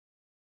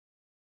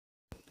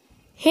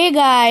Hey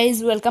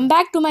guys, welcome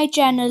back to my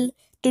channel.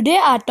 Today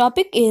our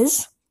topic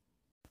is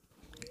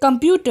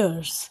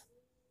computers.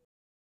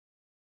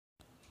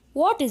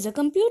 What is a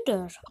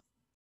computer?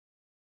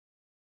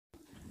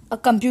 A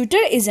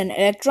computer is an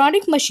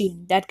electronic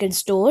machine that can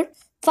store,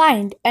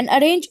 find and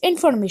arrange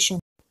information.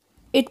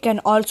 It can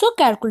also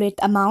calculate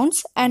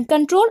amounts and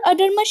control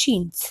other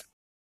machines.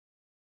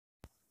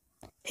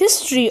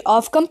 History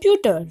of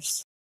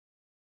computers.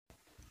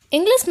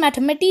 English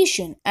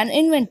mathematician and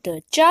inventor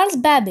Charles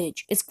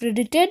Babbage is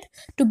credited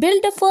to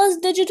build the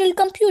first digital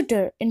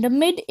computer in the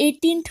mid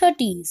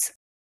 1830s.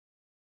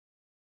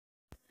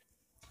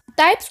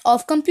 Types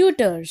of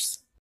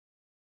computers.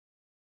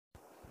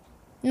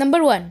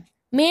 Number 1.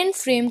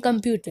 Mainframe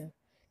computer.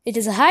 It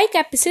is a high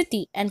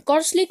capacity and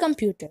costly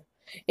computer.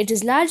 It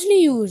is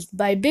largely used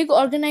by big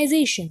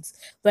organizations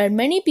where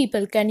many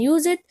people can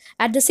use it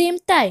at the same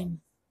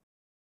time.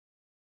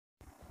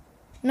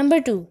 Number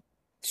 2.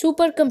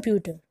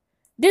 Supercomputer.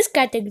 This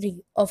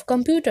category of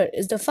computer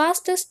is the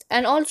fastest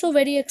and also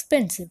very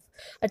expensive.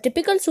 A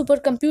typical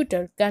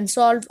supercomputer can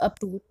solve up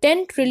to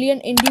 10 trillion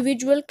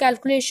individual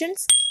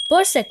calculations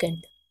per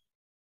second.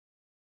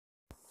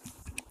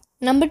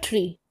 Number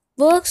 3.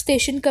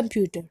 Workstation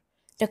computer.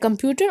 The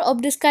computer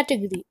of this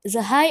category is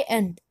a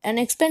high-end and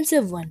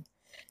expensive one.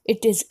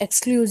 It is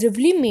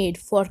exclusively made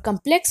for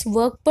complex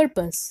work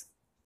purpose.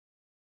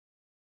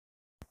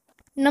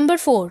 Number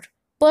 4.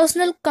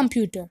 Personal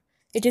computer.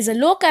 It is a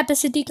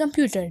low-capacity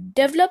computer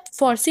developed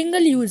for single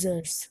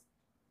users.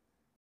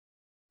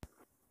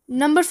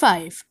 Number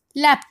 5.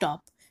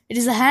 Laptop. It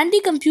is a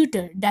handy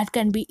computer that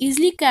can be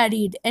easily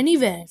carried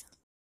anywhere.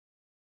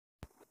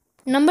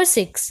 Number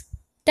 6.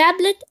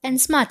 Tablet and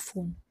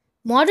smartphone.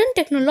 Modern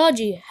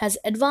technology has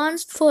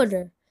advanced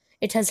further.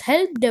 It has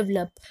helped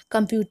develop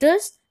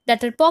computers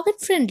that are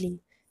pocket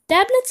friendly.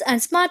 Tablets and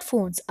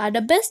smartphones are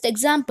the best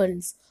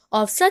examples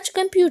of such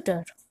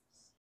computer.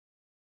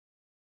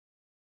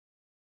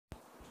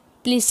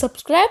 Please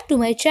subscribe to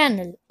my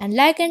channel and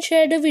like and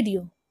share the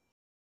video.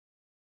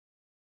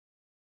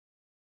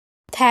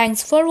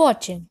 Thanks for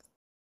watching.